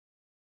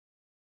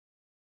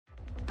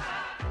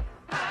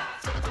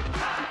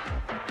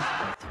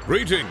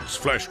Greetings,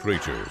 flesh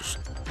creatures.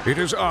 It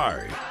is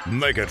I,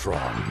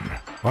 Megatron.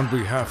 On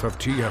behalf of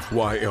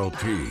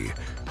TFYLP,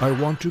 I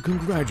want to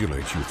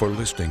congratulate you for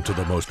listening to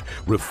the most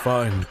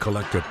refined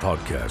collective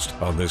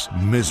podcast on this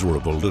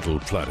miserable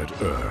little planet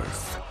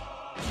Earth.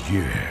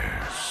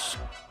 Yes.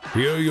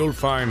 Here you'll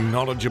find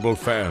knowledgeable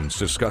fans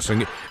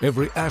discussing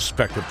every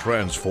aspect of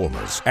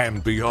Transformers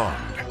and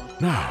beyond.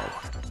 Now,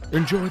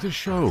 enjoy the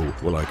show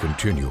while I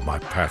continue my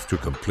path to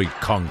complete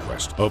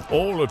conquest of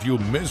all of you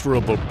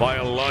miserable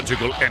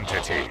biological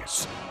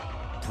entities.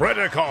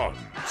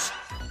 Predacons,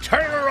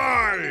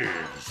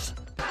 terrorize!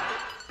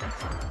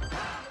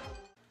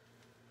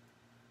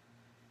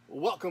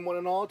 Welcome, one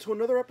and all, to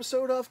another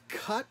episode of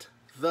Cut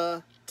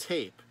the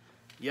Tape.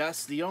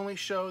 Yes, the only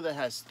show that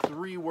has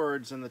 3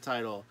 words in the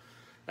title.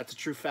 That's a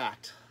true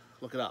fact.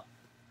 Look it up.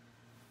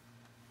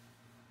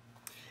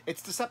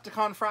 It's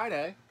Decepticon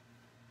Friday.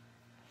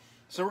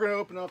 So we're going to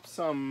open up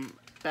some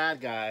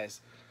bad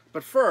guys.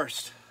 But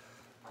first,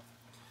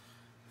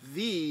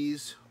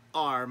 these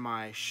are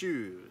my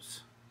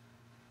shoes.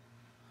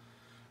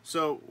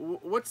 So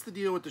what's the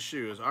deal with the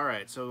shoes?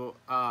 Alright, so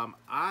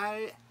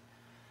I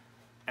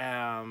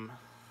am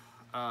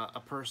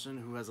a person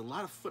who has a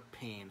lot of foot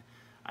pain.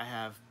 I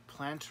have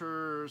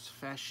plantar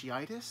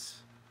fasciitis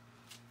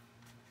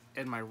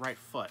in my right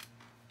foot.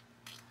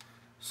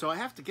 So I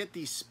have to get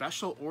these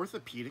special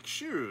orthopedic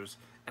shoes.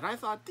 And I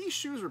thought these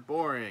shoes were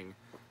boring.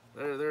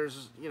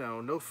 There's, you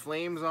know, no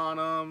flames on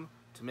them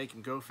to make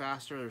them go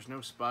faster. There's no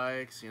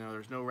spikes, you know,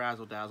 there's no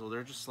razzle-dazzle.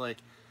 They're just like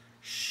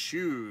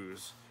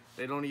shoes.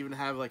 They don't even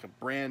have like a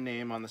brand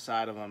name on the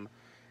side of them.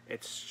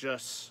 It's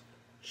just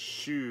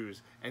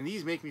shoes. And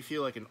these make me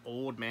feel like an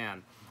old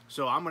man.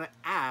 So I'm going to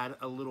add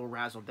a little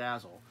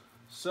razzle-dazzle.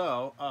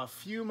 So a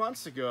few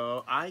months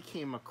ago, I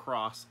came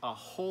across a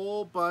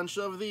whole bunch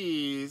of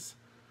these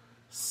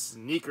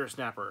sneaker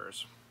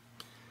snappers.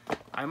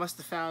 I must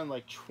have found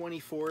like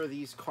 24 of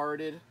these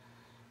carded.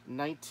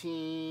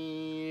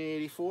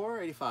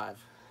 1984,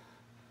 85.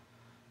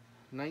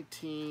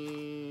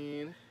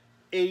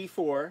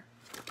 1984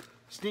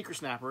 sneaker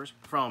snappers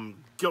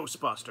from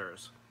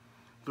Ghostbusters.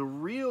 The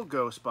real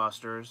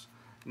Ghostbusters,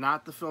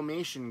 not the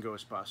Filmation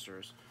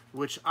Ghostbusters,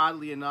 which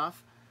oddly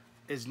enough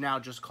is now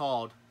just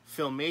called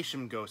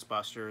Filmation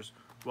Ghostbusters,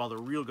 while the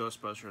real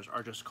Ghostbusters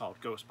are just called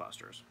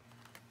Ghostbusters.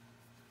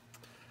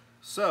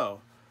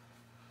 So,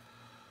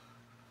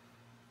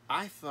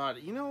 I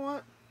thought, you know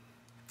what?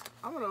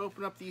 I'm going to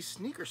open up these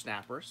sneaker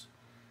snappers,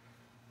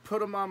 put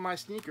them on my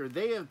sneaker.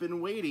 They have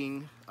been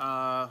waiting,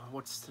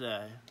 what's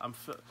today?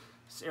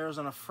 This airs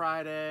on a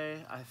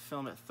Friday. I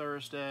film it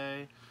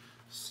Thursday.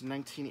 It's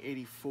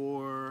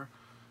 1984,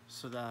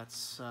 so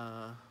that's,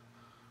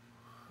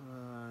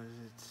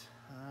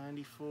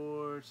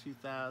 94,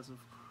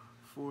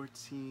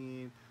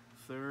 2014,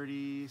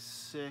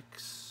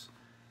 36,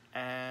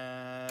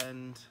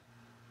 and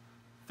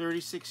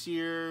 36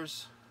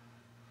 years,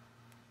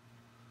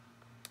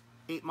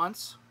 8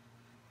 months.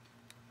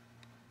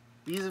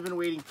 These have been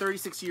waiting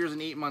 36 years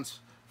and 8 months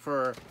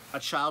for a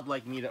child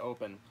like me to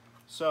open.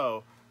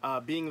 So,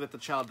 being that the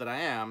child that I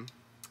am,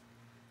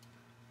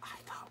 I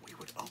thought we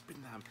would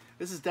open them.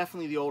 This is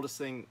definitely the oldest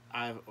thing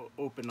I've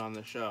opened on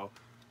the show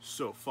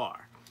so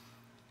far.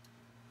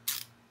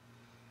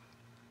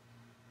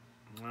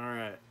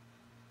 Alright,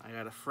 I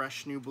got a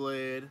fresh new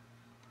blade.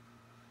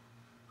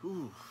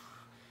 Ooh.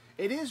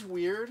 It is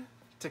weird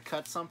to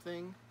cut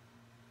something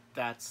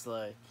that's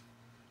like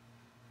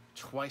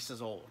twice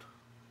as old.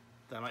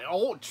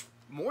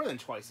 More than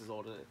twice as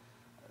old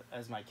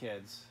as my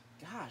kids.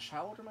 Gosh,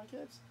 how old are my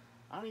kids?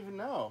 I don't even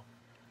know.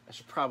 I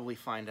should probably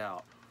find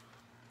out.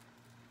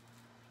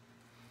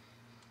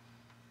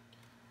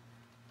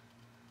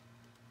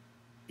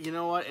 You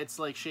know what? It's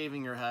like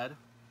shaving your head.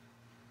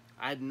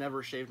 I'd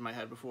never shaved my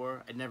head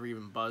before. I'd never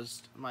even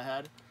buzzed my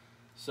head.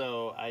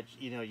 So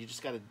you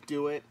just got to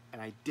do it,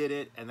 and I did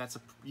it, and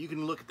you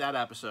can look at that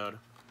episode.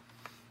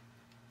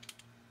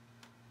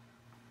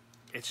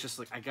 It's just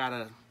like I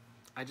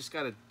just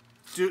gotta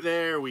do.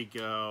 There we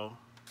go.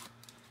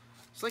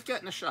 It's like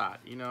getting a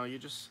shot. You know, you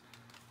just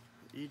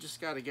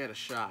gotta get a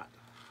shot.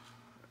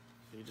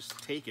 You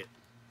just take it.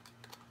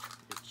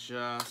 You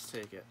just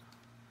take it.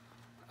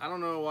 I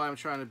don't know why I'm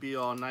trying to be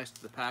all nice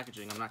to the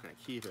packaging. I'm not gonna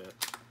keep it.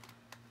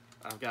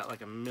 I've got like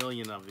 1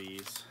 million of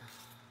these.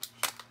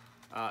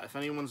 If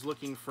anyone's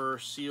looking for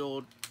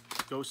sealed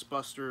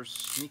Ghostbusters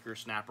sneaker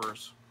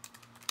snappers,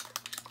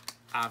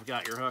 I've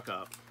got your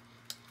hookup.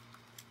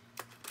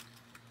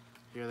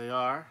 Here they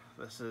are.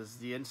 This is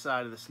the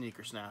inside of the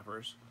sneaker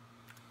snappers.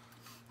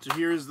 So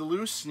here's the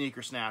loose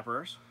sneaker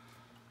snappers.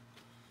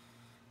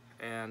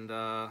 And,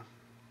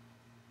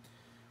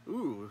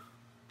 ooh,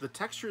 the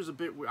texture is a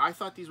bit weird. I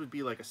thought these would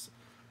be like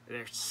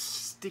they're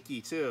sticky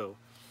too.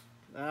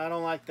 I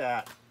don't like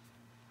that.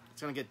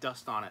 It's gonna get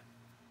dust on it.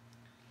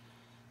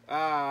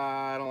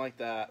 I don't like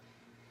that.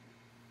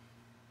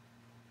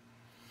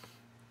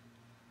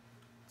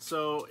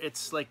 So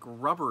it's like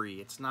rubbery.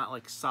 It's not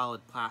like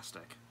solid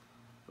plastic,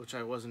 which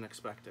I wasn't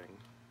expecting.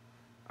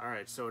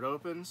 Alright, so it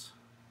opens.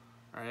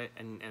 Alright,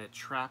 and it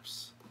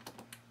traps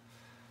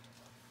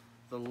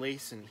the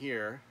lace in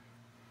here.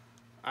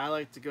 I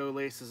like to go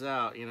laces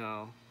out, you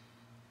know.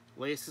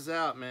 Laces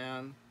out,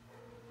 man.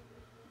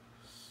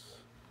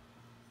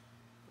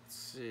 Let's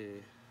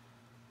see.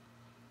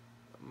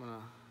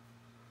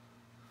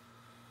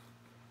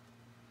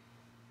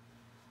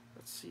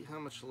 Let's see how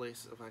much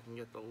lace, if I can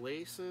get the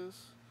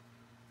laces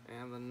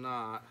and the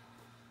knot.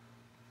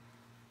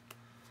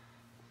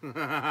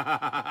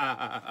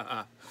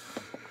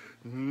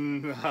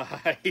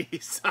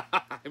 Nice.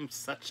 I'm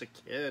such a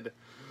kid.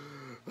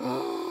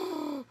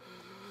 Oh,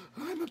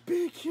 I'm a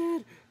big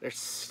kid. They're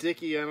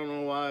sticky. I don't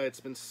know why. It's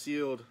been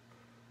sealed.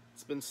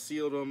 It's been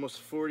sealed almost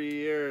 40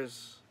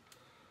 years.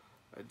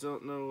 I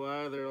don't know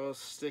why they're all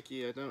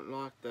sticky. I don't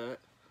like that.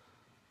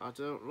 I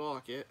don't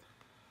like it.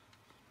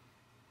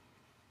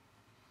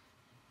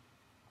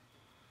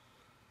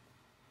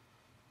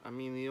 I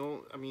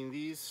mean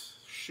these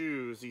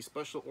shoes, these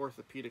special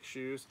orthopedic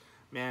shoes,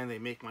 man, they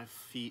make my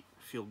feet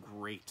feel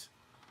great.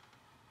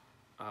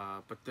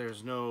 But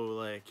there's no,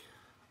 like,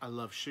 I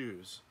love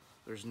shoes.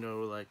 There's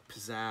no, like,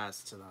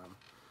 pizzazz to them.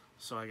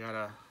 So I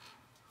gotta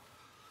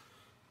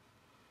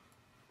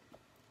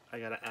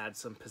add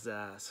some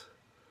pizzazz.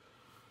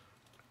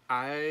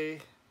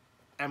 I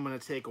am gonna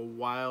take a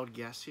wild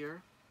guess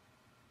here,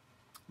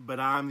 but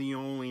I'm the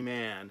only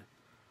man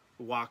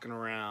walking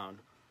around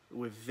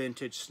with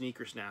vintage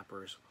sneaker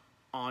snappers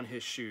on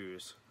his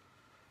shoes.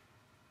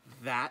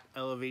 That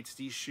elevates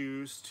these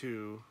shoes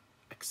to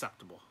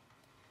acceptable.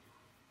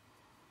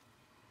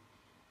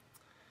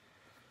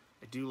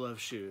 I do love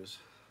shoes.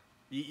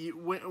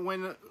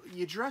 When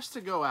you dress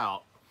to go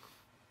out,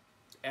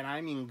 and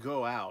I mean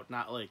go out,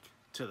 not like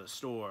to the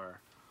store,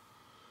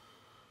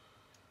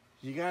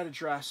 you gotta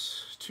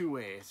dress two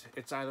ways.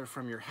 It's either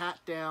from your hat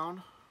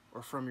down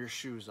or from your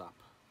shoes up.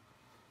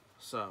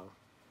 So,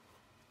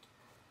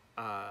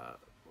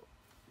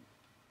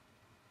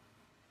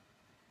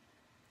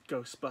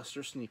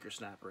 Ghostbuster sneaker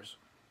snappers.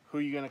 Who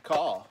you gonna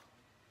call?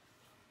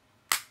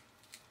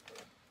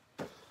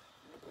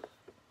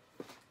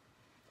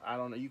 I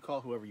don't know. You call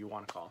whoever you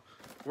want to call.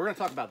 We're gonna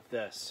talk about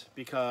this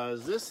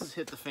because this has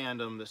hit the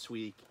fandom this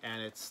week,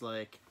 and it's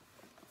like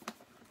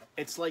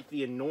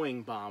the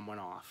annoying bomb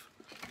went off.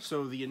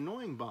 So the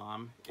annoying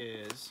bomb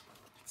is,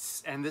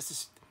 and this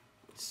is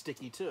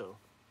sticky too.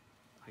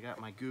 I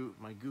got my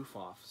goof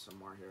off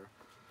somewhere here.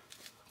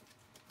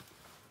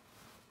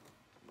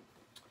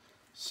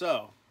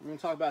 So we're gonna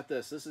talk about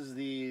this. This is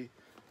the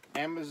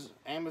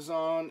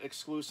Amazon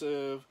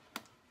exclusive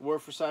War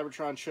for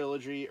Cybertron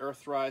trilogy,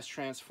 Earthrise,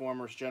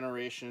 Transformers,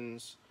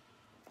 Generations,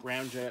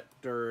 Ramjet,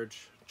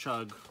 Dirge,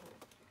 Chug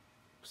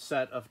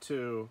set of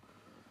 2.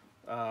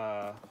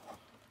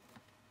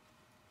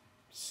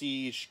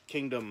 Siege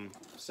Kingdom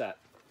set.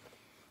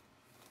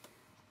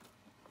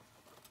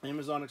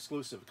 Amazon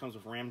exclusive. It comes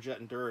with Ramjet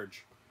and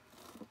Dirge.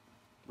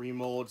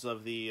 Remolds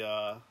of the,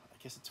 I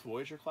guess it's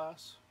Voyager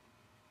class?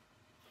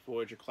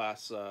 Voyager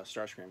class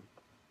Starscream.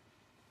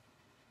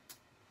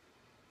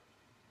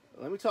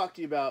 Let me talk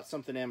to you about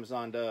something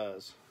Amazon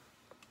does.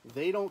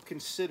 They don't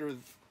consider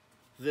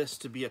this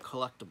to be a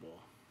collectible.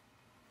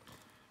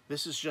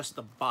 This is just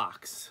the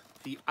box.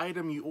 The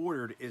item you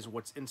ordered is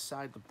what's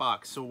inside the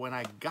box. So when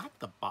I got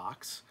the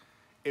box,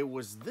 it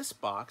was this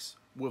box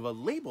with a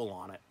label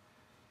on it.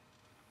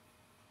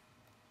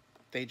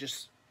 They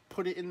just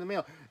put it in the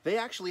mail. They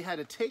actually had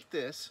to take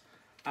this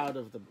out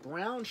of the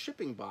brown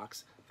shipping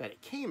box that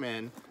it came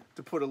in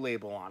to put a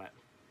label on it.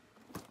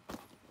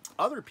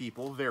 Other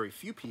people, very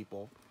few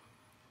people,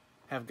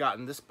 have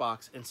gotten this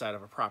box inside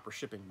of a proper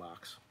shipping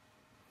box.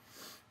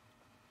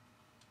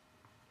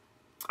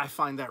 I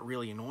find that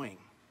really annoying.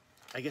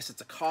 I guess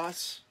it's a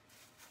cost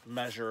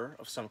measure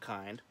of some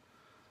kind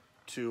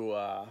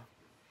to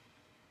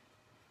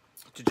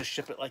just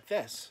ship it like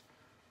this.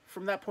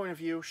 From that point of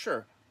view,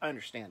 sure, I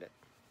understand it.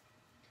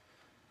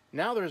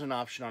 Now there's an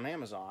option on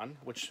Amazon,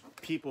 which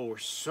people were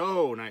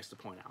so nice to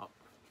point out,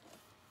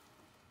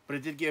 but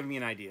it did give me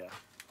an idea.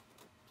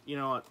 You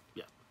know what?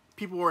 Yeah,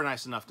 people were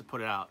nice enough to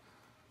put it out,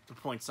 to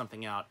point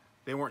something out.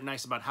 They weren't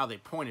nice about how they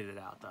pointed it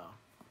out, though.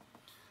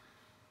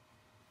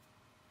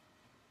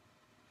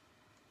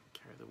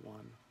 Carry the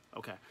one.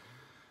 Okay.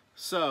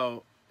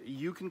 So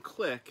you can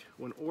click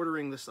when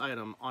ordering this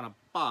item on a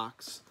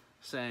box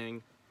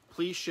saying,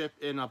 please ship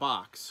in a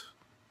box.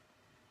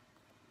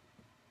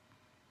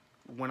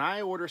 When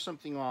I order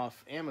something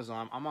off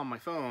Amazon, I'm on my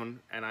phone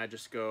and I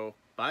just go,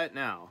 buy it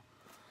now.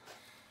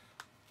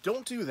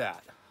 Don't do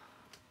that.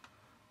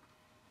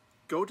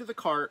 Go to the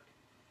cart,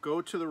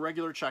 go to the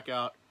regular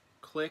checkout,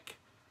 click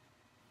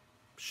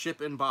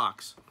ship in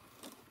box.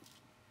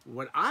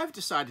 What I've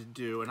decided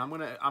to do, and I'm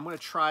gonna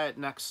try it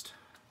next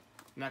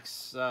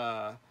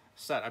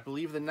set. I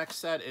believe the next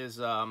set is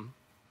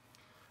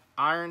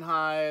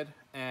Ironhide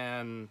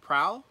and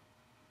Prowl,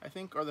 I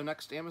think, are the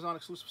next Amazon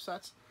exclusive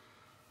sets.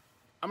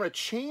 I'm gonna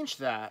change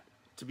that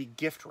to be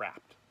gift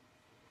wrapped.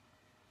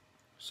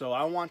 So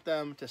I want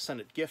them to send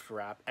it gift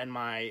wrapped, and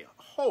my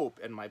hope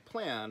and my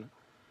plan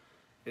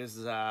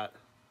is that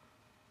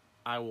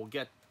I will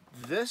get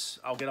this,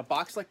 I'll get a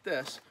box like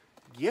this,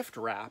 gift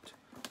wrapped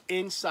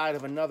inside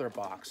of another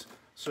box,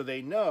 so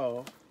they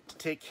know to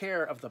take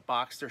care of the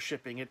box they're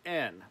shipping it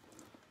in.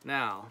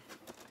 Now,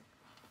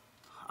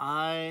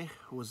 I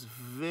was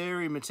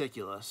very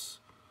meticulous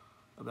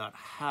about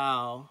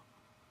how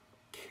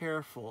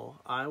careful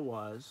I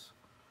was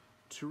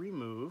to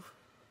remove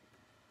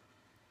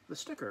the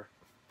sticker.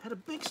 It had a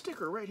big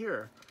sticker right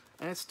here,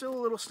 and it's still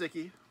a little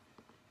sticky.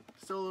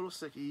 Still a little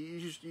sticky.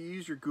 You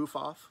use your goof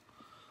off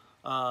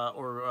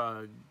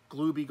or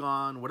glue be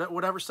gone,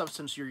 whatever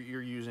substance you're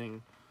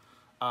using.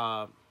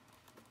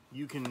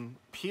 You can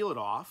peel it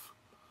off.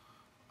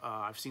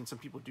 I've seen some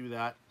people do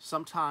that.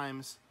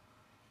 Sometimes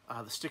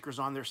the sticker's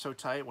on there so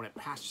tight, when it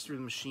passes through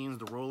the machines,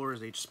 the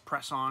rollers, they just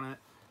press on it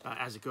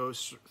as it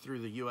goes through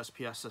the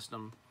USPS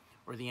system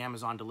or the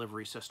Amazon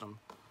delivery system.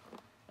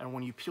 And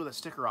when you peel that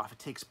sticker off, it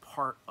takes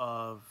part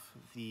of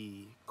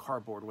the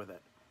cardboard with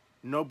it.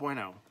 No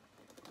bueno.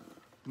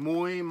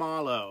 Muy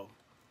malo.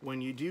 When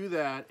you do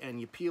that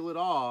and you peel it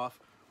off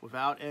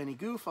without any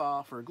goof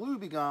off or glue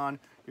be gone,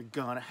 you're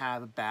gonna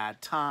have a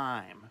bad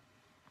time.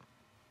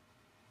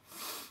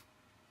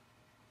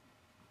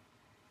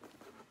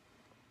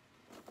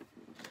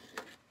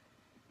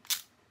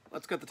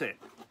 Let's cut the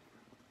tape.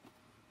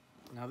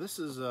 Now this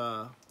is,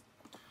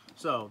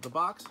 so the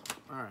box,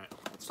 all right,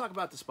 let's talk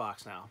about this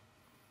box now.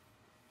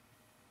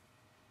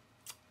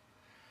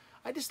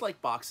 I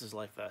dislike boxes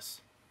like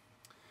this.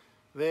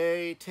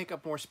 They take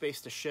up more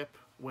space to ship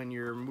when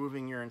you're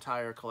moving your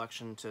entire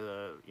collection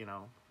to, you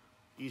know,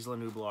 Isla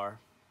Nublar.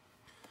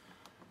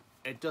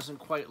 It doesn't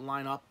quite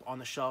line up on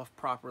the shelf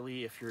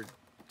properly if you're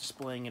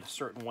displaying it a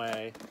certain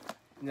way.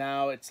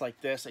 Now it's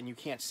like this and you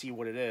can't see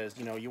what it is.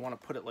 You know, you want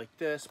to put it like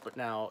this, but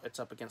now it's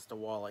up against the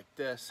wall like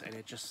this, and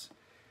it's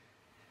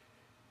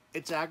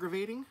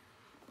aggravating.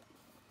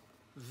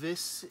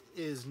 This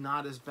is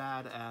not as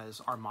bad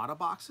as Armada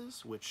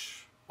boxes,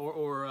 which,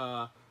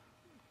 or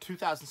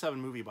 2007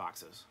 movie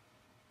boxes.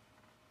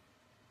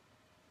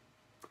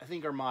 I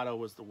think Armada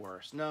was the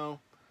worst. No,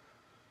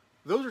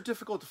 those are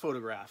difficult to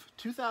photograph.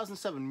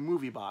 2007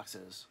 movie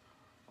boxes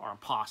are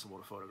impossible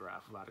to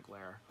photograph without a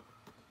glare.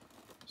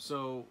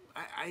 So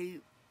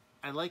I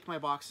like my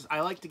boxes.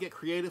 I like to get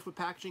creative with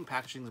packaging.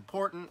 Packaging is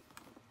important,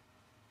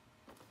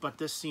 but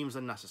this seems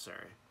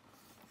unnecessary.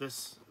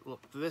 This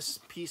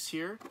piece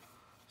here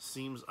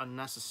seems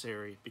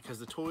unnecessary because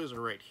the toys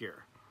are right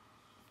here.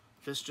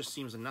 This just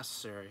seems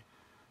unnecessary.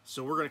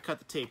 So we're going to cut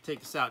the tape, take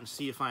this out, and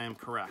see if I am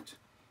correct.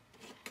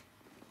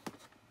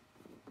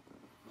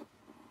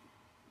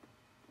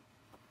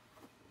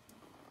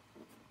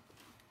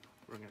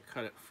 We're going to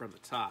cut it from the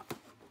top.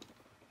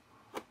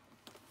 Oh,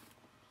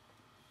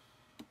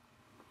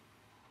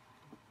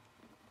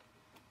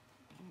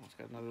 it's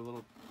got another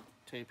little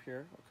tape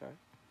here. Okay.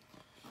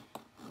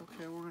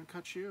 Okay, we're going to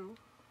cut you.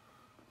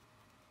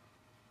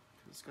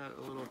 It's got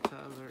a little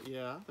tab there.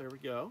 Yeah, there we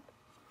go.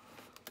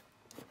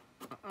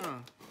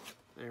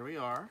 There we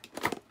are.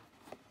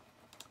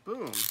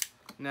 Boom.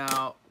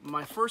 Now,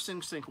 my first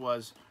instinct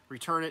was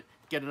return it,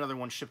 get another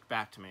one shipped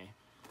back to me.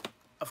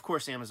 Of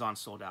course, Amazon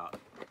sold out.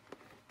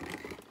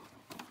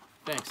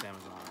 Thanks,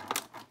 Amazon.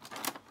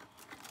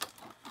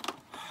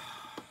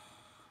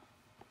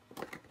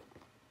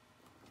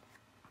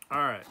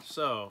 Alright,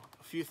 so,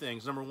 a few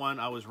things. Number one,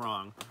 I was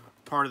wrong.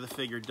 Part of the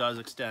figure does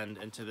extend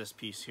into this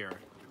piece here.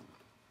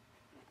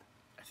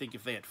 I think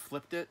if they had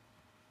flipped it,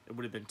 it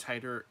would have been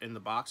tighter in the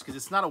box, because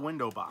it's not a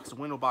window box. A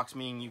window box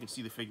meaning you can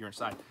see the figure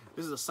inside.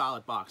 This is a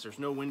solid box. There's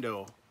no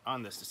window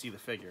on this to see the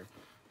figure.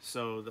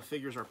 So the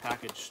figures are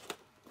packaged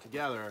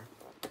together.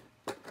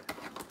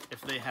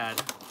 If they had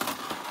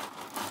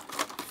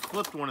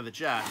flipped one of the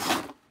jets,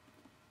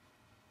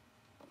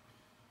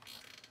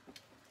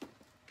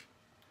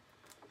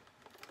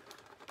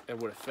 it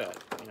would have fit.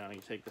 You know,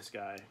 you take this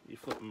guy, you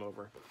flip him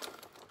over.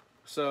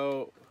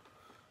 So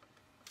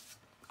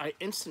I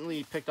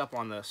instantly picked up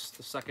on this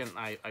the second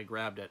I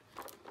grabbed it.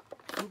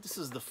 I think this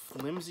is the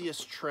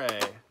flimsiest tray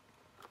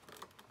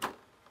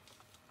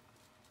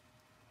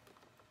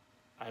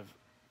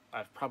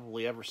I've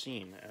probably ever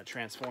seen in a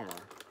Transformer.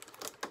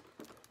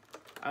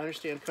 I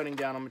understand cutting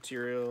down on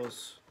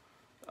materials.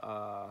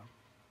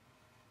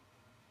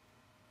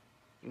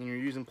 When you're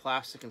using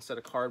plastic instead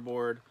of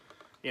cardboard,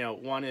 you know,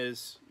 one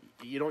is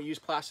you don't use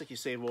plastic, you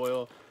save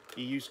oil.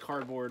 You use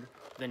cardboard,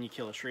 then you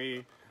kill a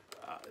tree.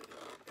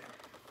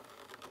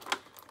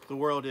 The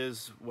world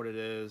is what it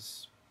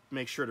is.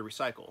 Make sure to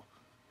recycle.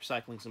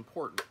 Recycling's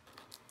important.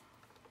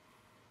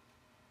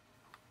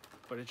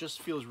 But it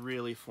just feels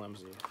really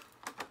flimsy.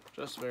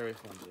 Just very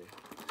flimsy.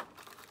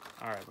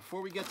 Alright,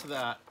 before we get to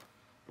that,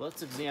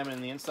 let's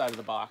examine the inside of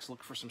the box.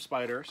 Look for some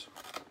spiders.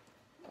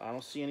 I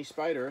don't see any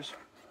spiders,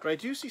 but I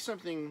do see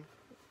something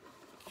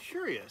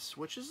curious,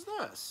 which is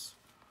this.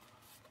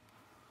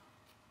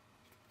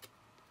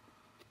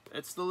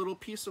 It's the little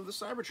piece of the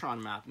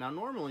Cybertron map. Now,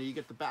 normally you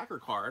get the backer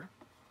card,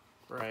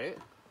 right?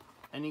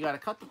 And you got to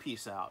cut the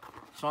piece out.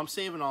 So I'm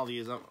saving all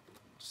these. I'm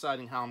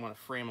deciding how I'm going to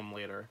frame them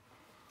later.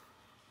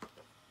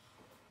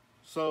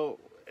 So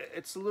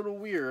it's a little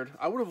weird.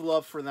 I would have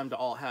loved for them to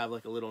all have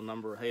like a little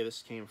number. Hey,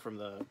 this came from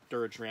the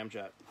Dirge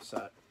Ramjet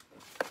set.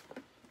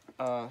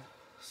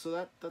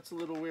 So that's a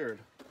little weird.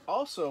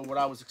 Also, what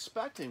I was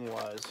expecting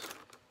was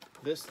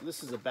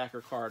this is a backer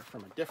card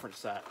from a different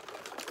set,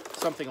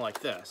 something like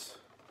this.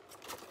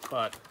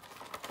 But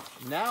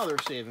now they're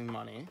saving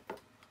money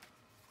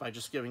by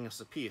just giving us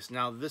a piece.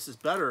 Now this is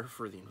better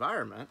for the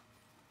environment,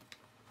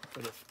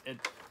 but if it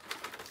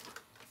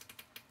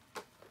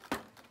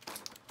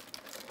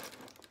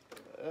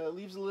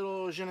leaves a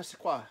little je ne sais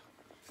quoi,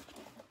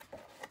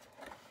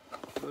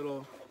 a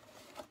little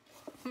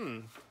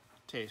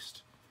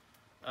taste.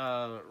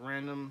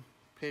 Random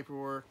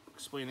paperwork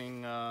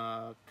explaining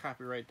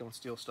copyright, don't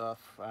steal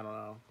stuff. I don't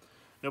know.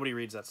 Nobody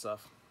reads that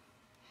stuff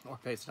or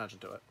pays attention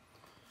to it.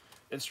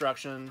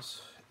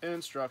 Instructions.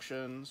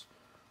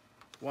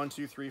 1,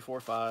 2, 3, 4,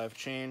 5.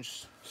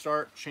 Change,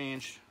 start,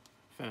 change,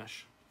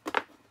 finish.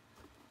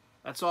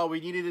 That's all we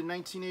needed in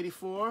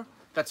 1984.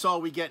 That's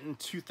all we get in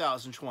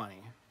 2020.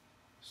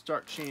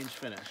 Start, change,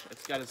 finish.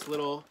 It's got its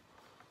little,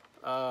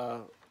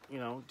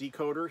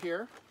 decoder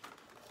here.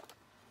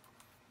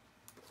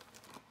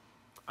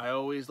 I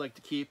always like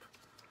to keep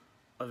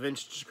a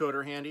vintage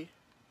decoder handy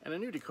and a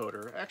new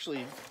decoder.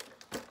 Actually,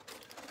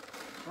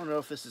 I don't know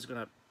if this is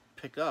going to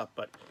pick up,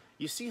 but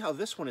you see how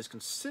this one is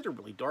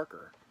considerably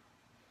darker.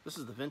 This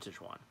is the vintage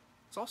one.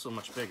 It's also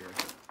much bigger.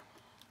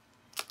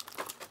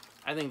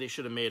 I think they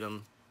should have made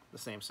them the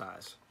same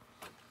size.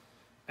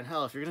 And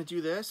hell, if you're going to do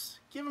this,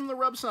 give them the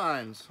rub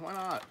signs. Why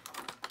not?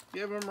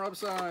 Give them rub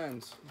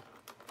signs.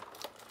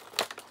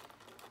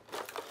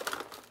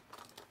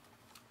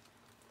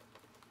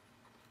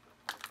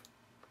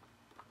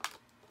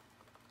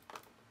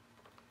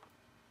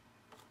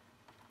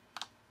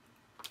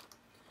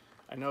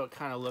 I know it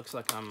kind of looks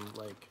like I'm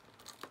like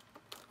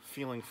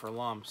feeling for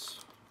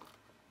lumps,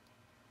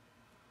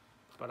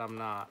 but I'm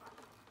not.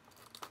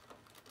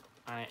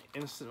 I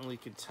instantly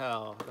could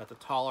tell that the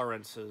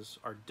tolerances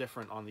are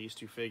different on these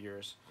two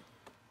figures.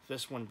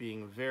 This one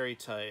being very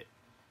tight.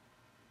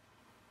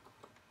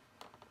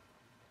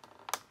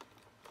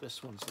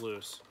 This one's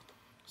loose.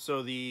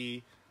 So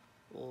the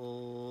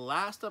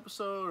last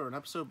episode or an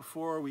episode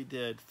before, we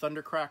did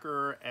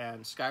Thundercracker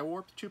and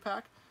Skywarp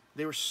 2-pack.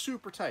 They were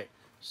super tight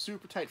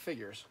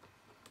figures.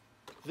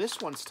 This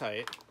one's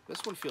tight.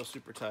 This one feels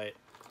super tight.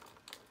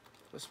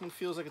 This one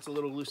feels like it's a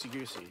little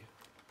loosey-goosey.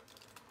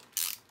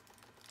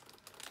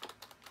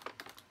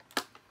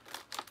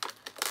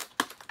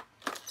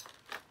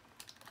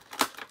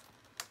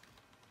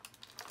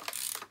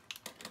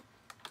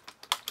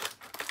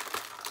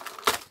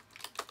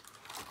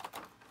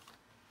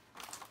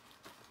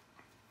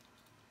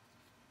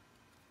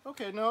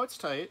 Okay, no, it's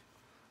tight.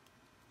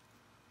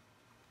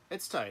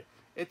 It's tight.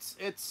 It's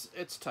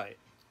tight.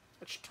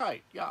 It's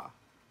tight, yeah.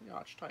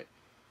 Yeah, it's tight.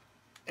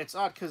 It's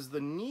odd because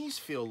the knees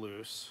feel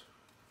loose.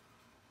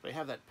 They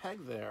have that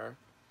peg there,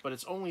 but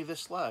it's only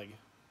this leg.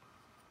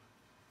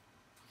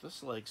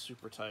 This leg's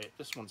super tight.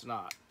 This one's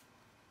not.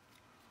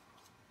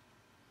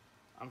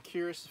 I'm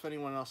curious if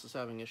anyone else is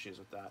having issues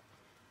with that,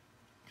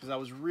 because I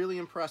was really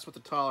impressed with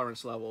the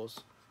tolerance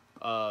levels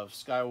of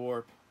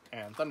Skywarp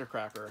and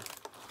Thundercracker.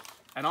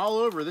 And all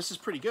over, this is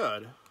pretty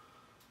good,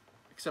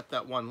 except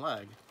that one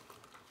leg.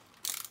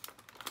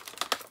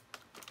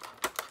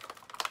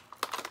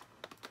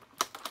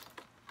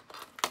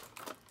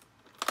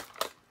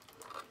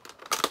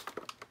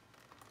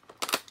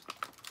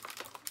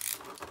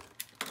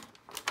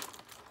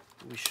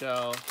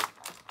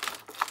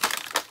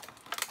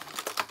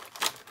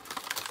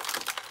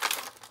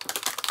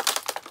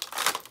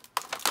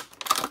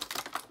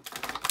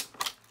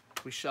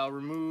 We shall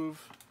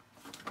remove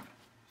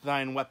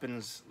thine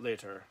weapons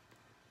later.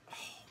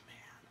 Oh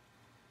man,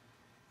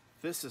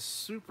 this is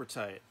super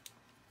tight.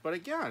 But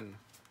again,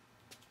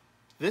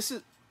 this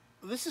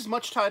is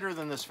much tighter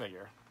than this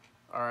figure.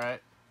 All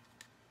right,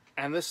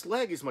 and this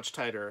leg is much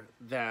tighter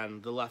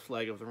than the left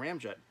leg of the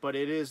Ramjet, but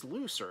it is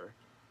looser.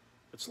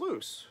 It's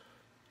loose.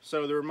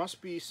 So there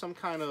must be some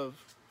kind of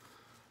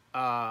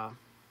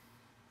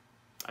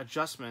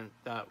adjustment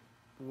that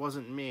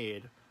wasn't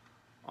made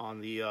on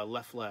the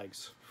left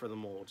legs for the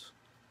molds.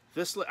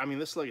 This leg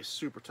is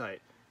super tight.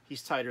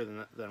 He's tighter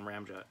than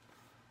Ramjet,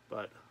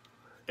 but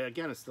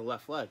again, it's the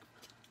left leg.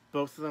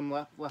 Both of them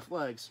left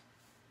legs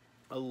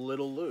a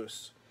little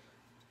loose.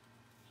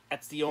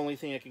 That's the only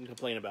thing I can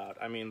complain about.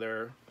 I mean,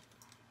 they're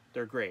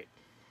great.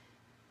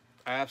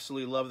 I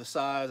absolutely love the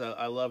size.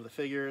 I love the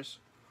figures.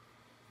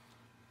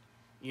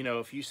 You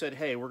know, if you said,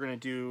 hey, we're going to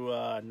do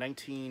a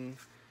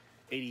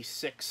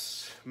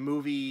 1986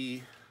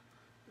 movie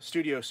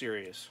studio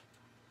series,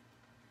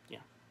 yeah,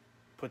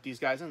 put these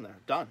guys in there.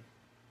 Done.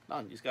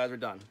 Done. These guys are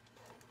done.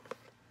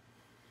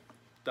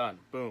 Done.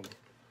 Boom.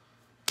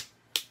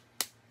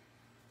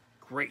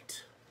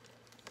 Great.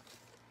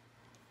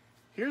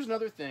 Here's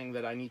another thing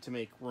that I need to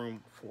make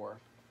room for.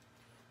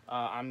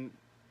 I'm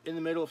in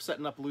the middle of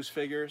setting up loose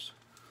figures.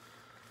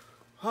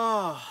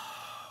 Oh,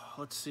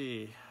 let's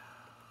see.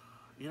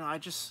 You know,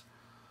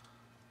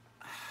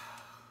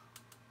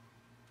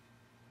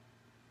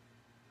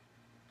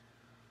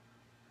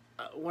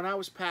 when I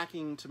was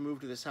packing to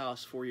move to this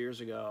house 4 years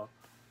ago,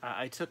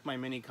 I took my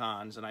mini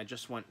cons and I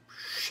just went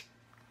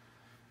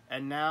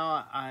And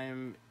now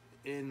I'm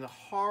in the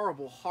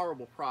horrible,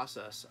 horrible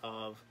process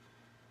of,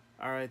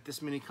 all right, this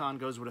Minicon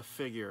goes with a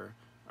figure.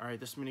 All right,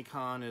 this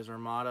Minicon is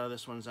Armada,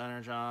 this one's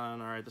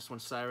Energon, all right, this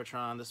one's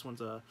Cybertron, this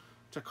one's a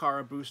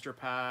Takara booster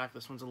pack,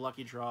 this one's a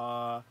lucky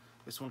draw,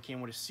 this one came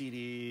with a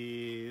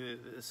CD,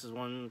 this is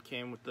one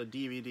came with the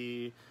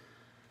DVD.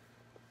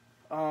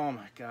 Oh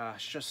my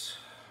gosh, just,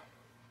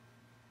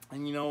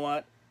 and you know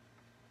what?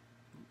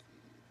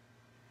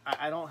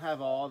 I don't have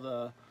all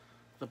the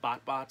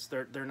bots,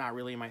 they're not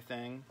really my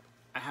thing.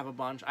 I have a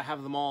bunch, I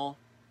have them all,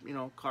 you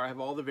know, I have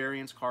all the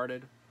variants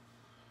carded.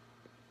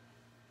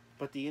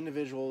 But the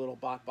individual little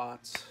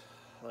bots,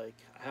 like,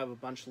 I have a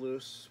bunch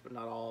loose, but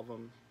not all of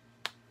them.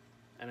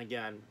 And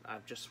again,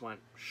 I've just went,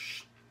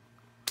 shh.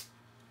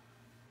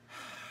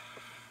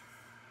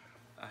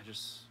 I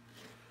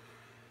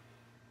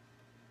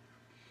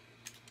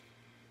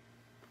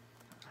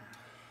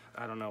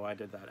don't know why I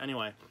did that.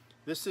 Anyway,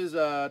 this is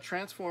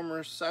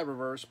Transformers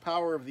Cyberverse,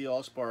 Power of the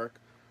Allspark,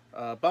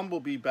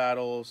 Bumblebee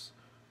Battles,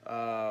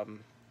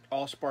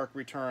 Allspark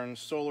Returns,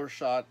 Solar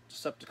Shot,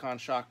 Decepticon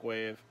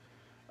Shockwave,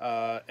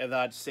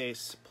 Edad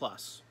 6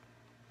 Plus,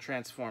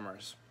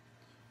 Transformers,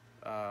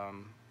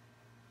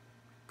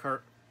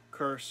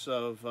 Curse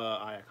of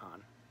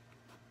Iacon.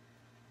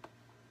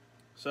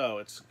 So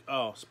it's,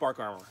 oh, Spark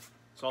Armor.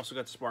 It's also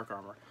got Spark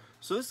Armor.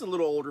 So this is a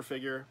little older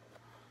figure.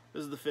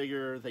 This is the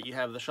figure that you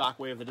have the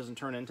Shockwave that doesn't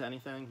turn into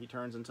anything. He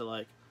turns into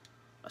like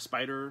a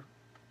spider.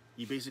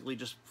 He basically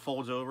just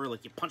folds over,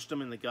 like you punched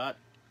him in the gut,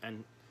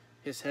 and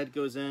his head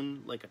goes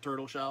in like a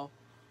turtle shell,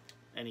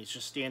 and he's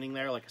just standing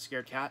there like a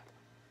scared cat.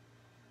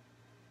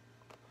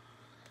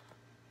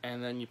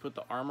 And then you put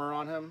the armor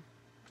on him,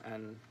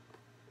 and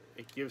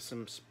it gives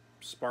him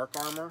spark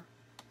armor.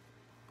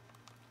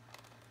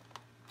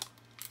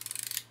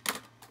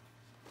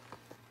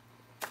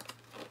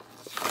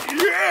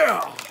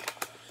 Yeah!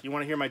 You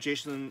want to hear my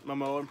Jason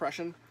Momoa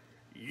impression?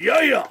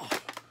 Yeah!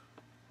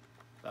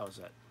 That was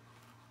it.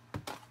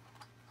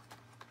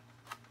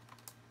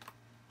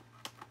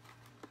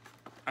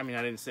 I mean,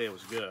 I didn't say it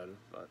was good,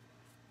 but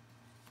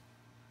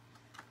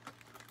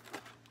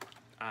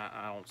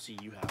I don't see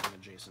you having a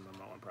Jason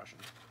Momoa impression.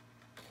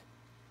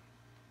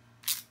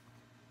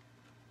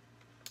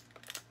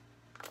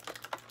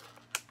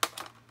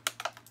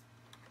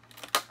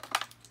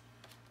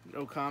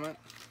 No comment?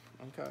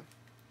 Okay.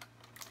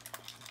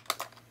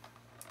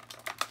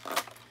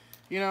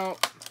 You know,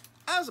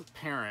 as a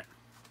parent,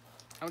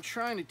 I'm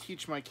trying to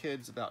teach my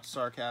kids about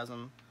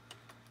sarcasm,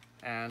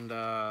 and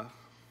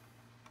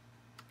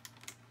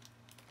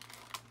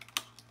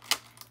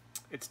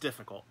it's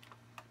difficult.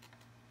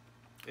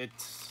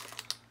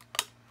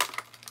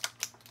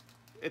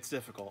 It's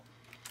difficult.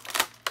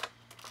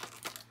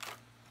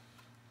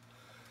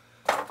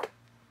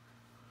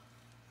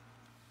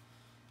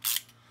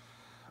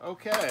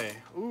 Okay.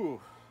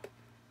 Ooh.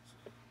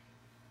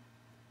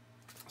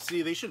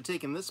 See, they should have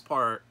taken this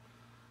part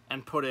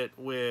and put it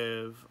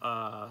with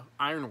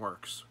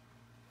Ironworks.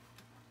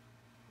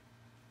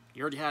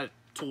 You already had it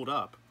tooled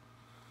up.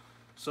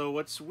 So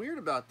what's weird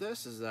about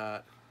this is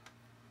that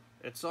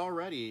it's got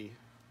rubber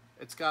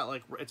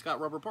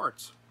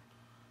parts.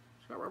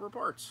 It's got rubber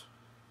parts.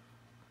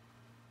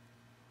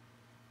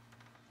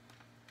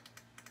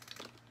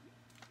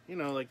 You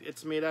know, like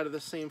it's made out of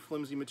the same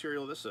flimsy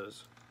material this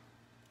is.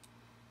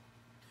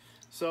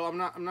 So I'm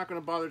not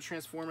going to bother to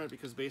transform it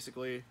because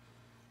basically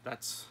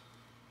that's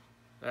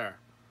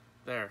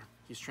there,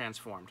 he's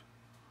transformed.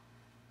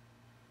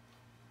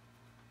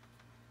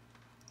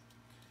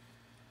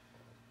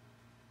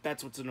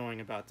 That's what's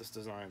annoying about this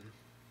design.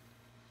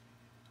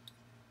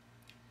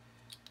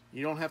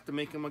 You don't have to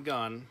make him a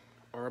gun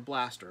or a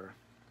blaster.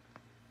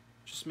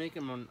 Just make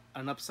him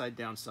an upside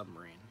down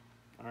submarine.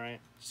 All right,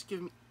 just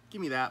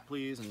give me that,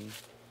 please, and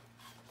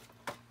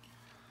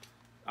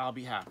I'll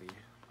be happy.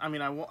 I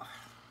mean,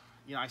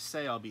 you know, I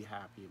say I'll be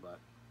happy, but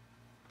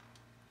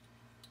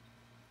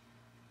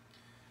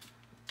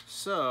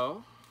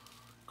so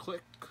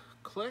click,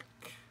 click.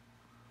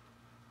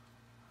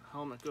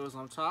 Helmet goes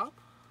on top.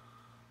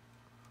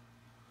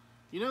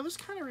 You know, this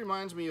kind of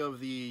reminds me of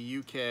the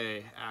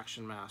UK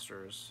Action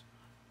Masters,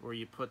 where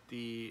you put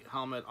the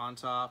helmet on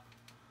top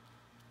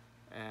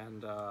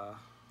and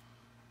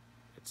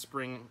it's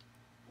spring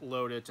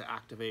loaded to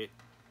activate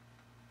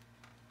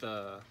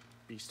the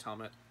Beast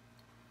helmet.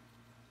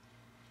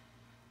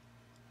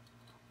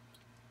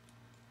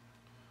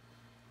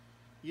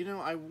 You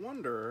know, I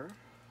wonder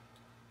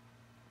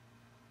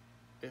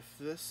if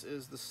this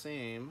is the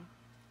same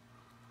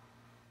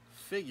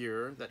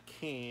figure that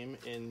came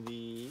in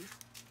the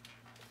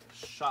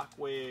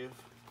Shockwave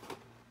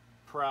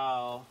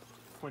Prowl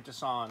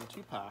Quintesson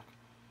 2-pack.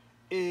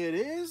 It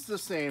is the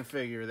same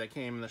figure that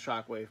came in the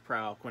Shockwave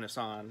Prowl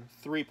Quintesson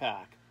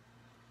 3-pack.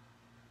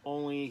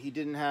 Only he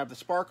didn't have the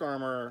spark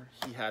armor,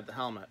 he had the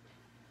helmet.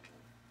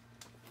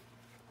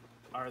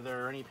 Are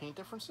there any paint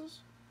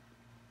differences?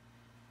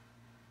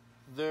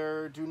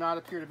 There do not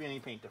appear to be any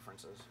paint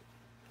differences.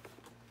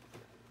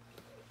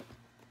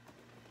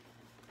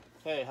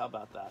 Hey, how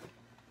about that?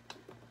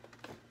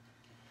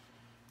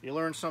 You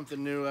learn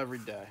something new every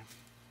day.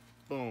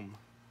 Boom.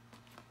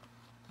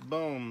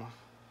 Boom.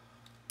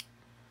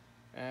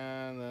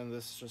 And then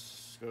this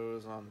just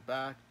goes on the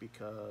back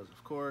because,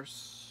 of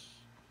course.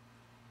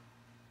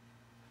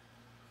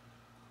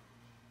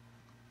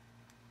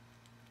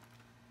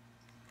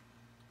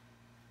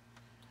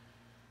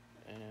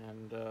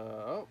 And,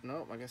 oh,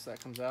 no, I guess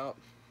that comes out.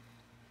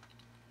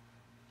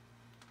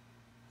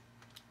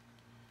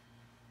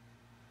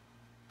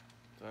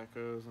 That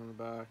goes on the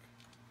back.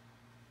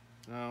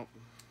 No.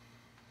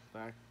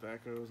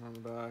 That goes on the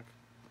back.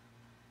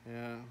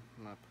 Yeah,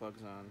 that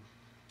plugs on.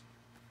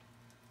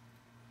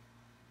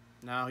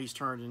 Now he's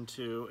turned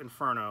into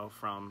Inferno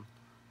from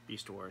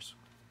Beast Wars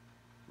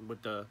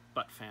with the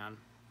butt fan.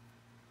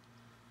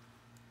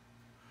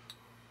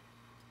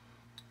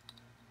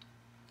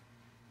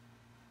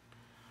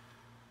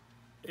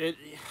 It,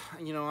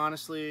 you know,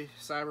 honestly,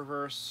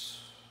 Cyberverse,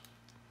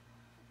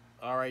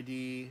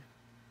 RID,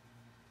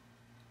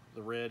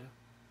 the RID,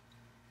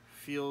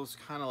 feels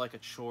kind of like a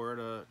chore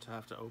to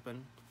have to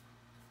open.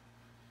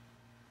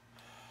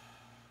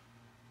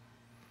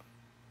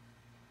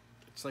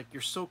 It's like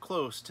you're so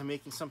close to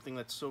making something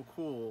that's so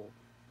cool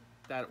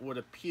that would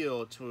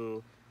appeal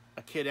to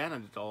a kid and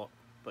an adult,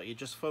 but you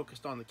just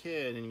focused on the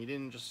kid and you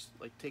didn't just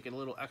like take a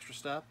little extra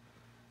step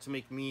to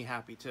make me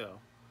happy too.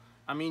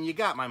 I mean, you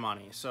got my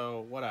money,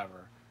 so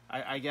whatever.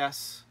 I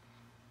guess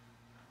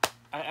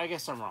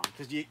I'm wrong,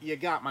 because you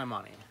got my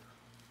money.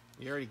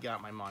 You already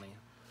got my money.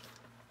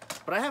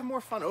 But I have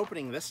more fun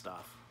opening this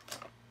stuff.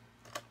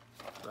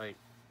 Like,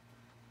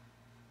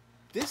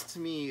 this to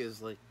me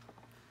is like,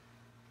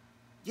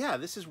 yeah,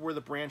 this is where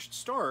the branch should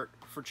start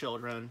for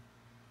children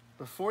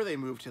before they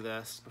move to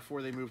this,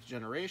 before they move to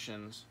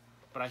Generations.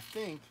 But I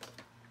think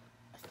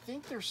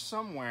there's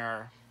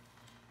somewhere,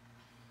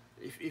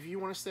 if you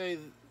want to say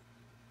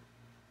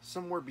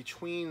somewhere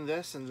between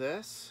this and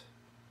this,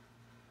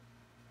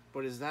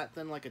 but is that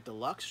then like a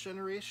deluxe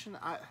generation?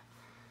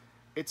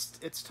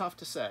 It's tough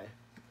to say.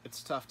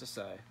 It's tough to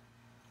say.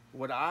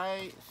 What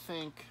I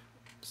think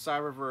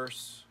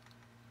Cyberverse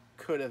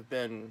could have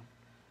been,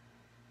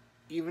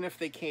 even if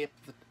they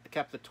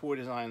kept the toy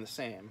design the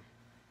same,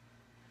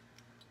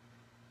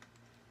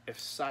 if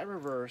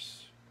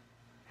Cyberverse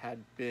had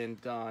been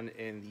done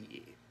in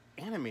the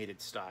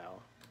animated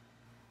style,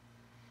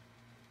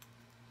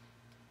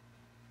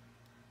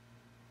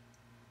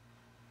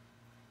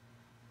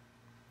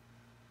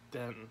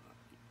 then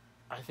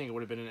I think it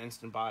would have been an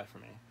instant buy for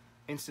me.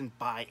 Instant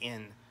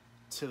buy-in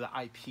to the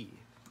IP.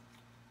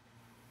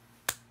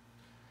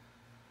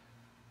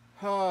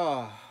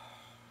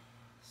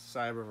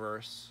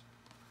 Cyberverse.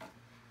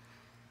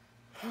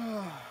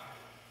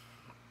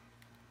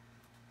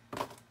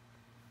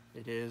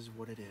 It is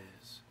what it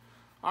is.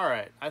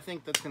 Alright, I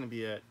think that's going to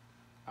be it.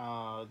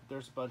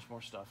 There's a bunch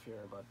more stuff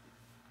here, but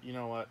you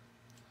know what?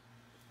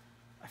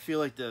 I feel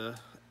like the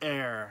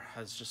air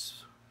has just...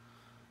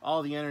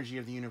 all the energy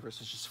of the universe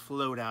has just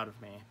flowed out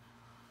of me.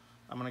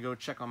 I'm going to go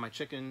check on my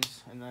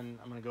chickens, and then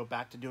I'm going to go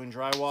back to doing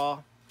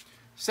drywall.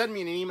 Send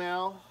me an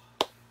email.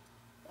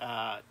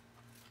 Cut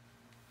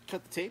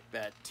the tape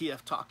at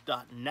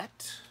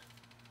tftalk.net.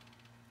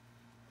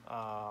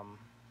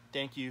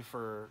 Thank you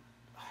for...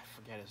 I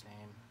forget his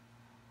name.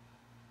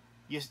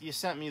 You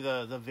sent me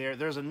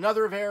there's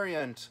another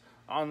variant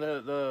on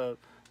the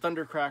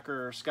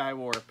Thundercracker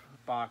Skywarp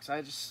box.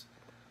 I just...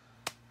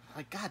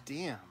 like,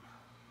 goddamn.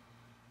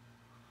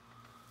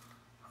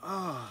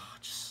 Oh,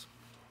 just...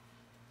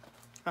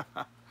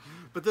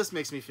 But this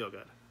makes me feel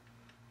good.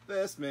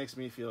 This makes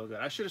me feel good.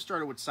 I should have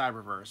started with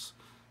Cyberverse,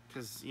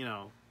 because, you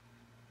know,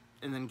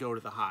 and then go to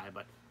the high,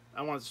 but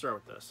I wanted to start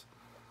with this.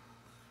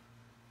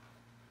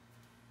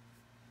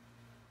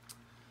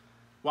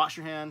 Wash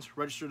your hands,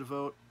 register to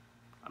vote.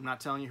 I'm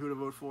not telling you who to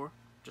vote for,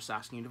 just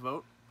asking you to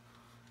vote.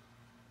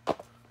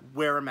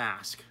 Wear a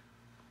mask.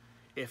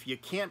 If you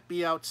can't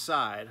be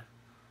outside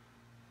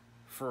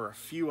for a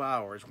few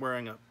hours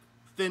wearing a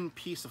thin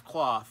piece of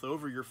cloth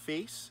over your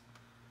face,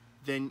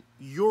 then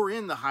you're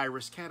in the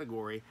high-risk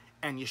category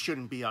and you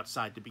shouldn't be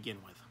outside to begin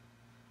with.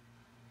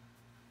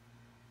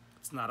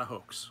 It's not a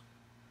hoax.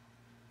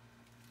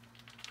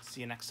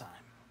 See you next time.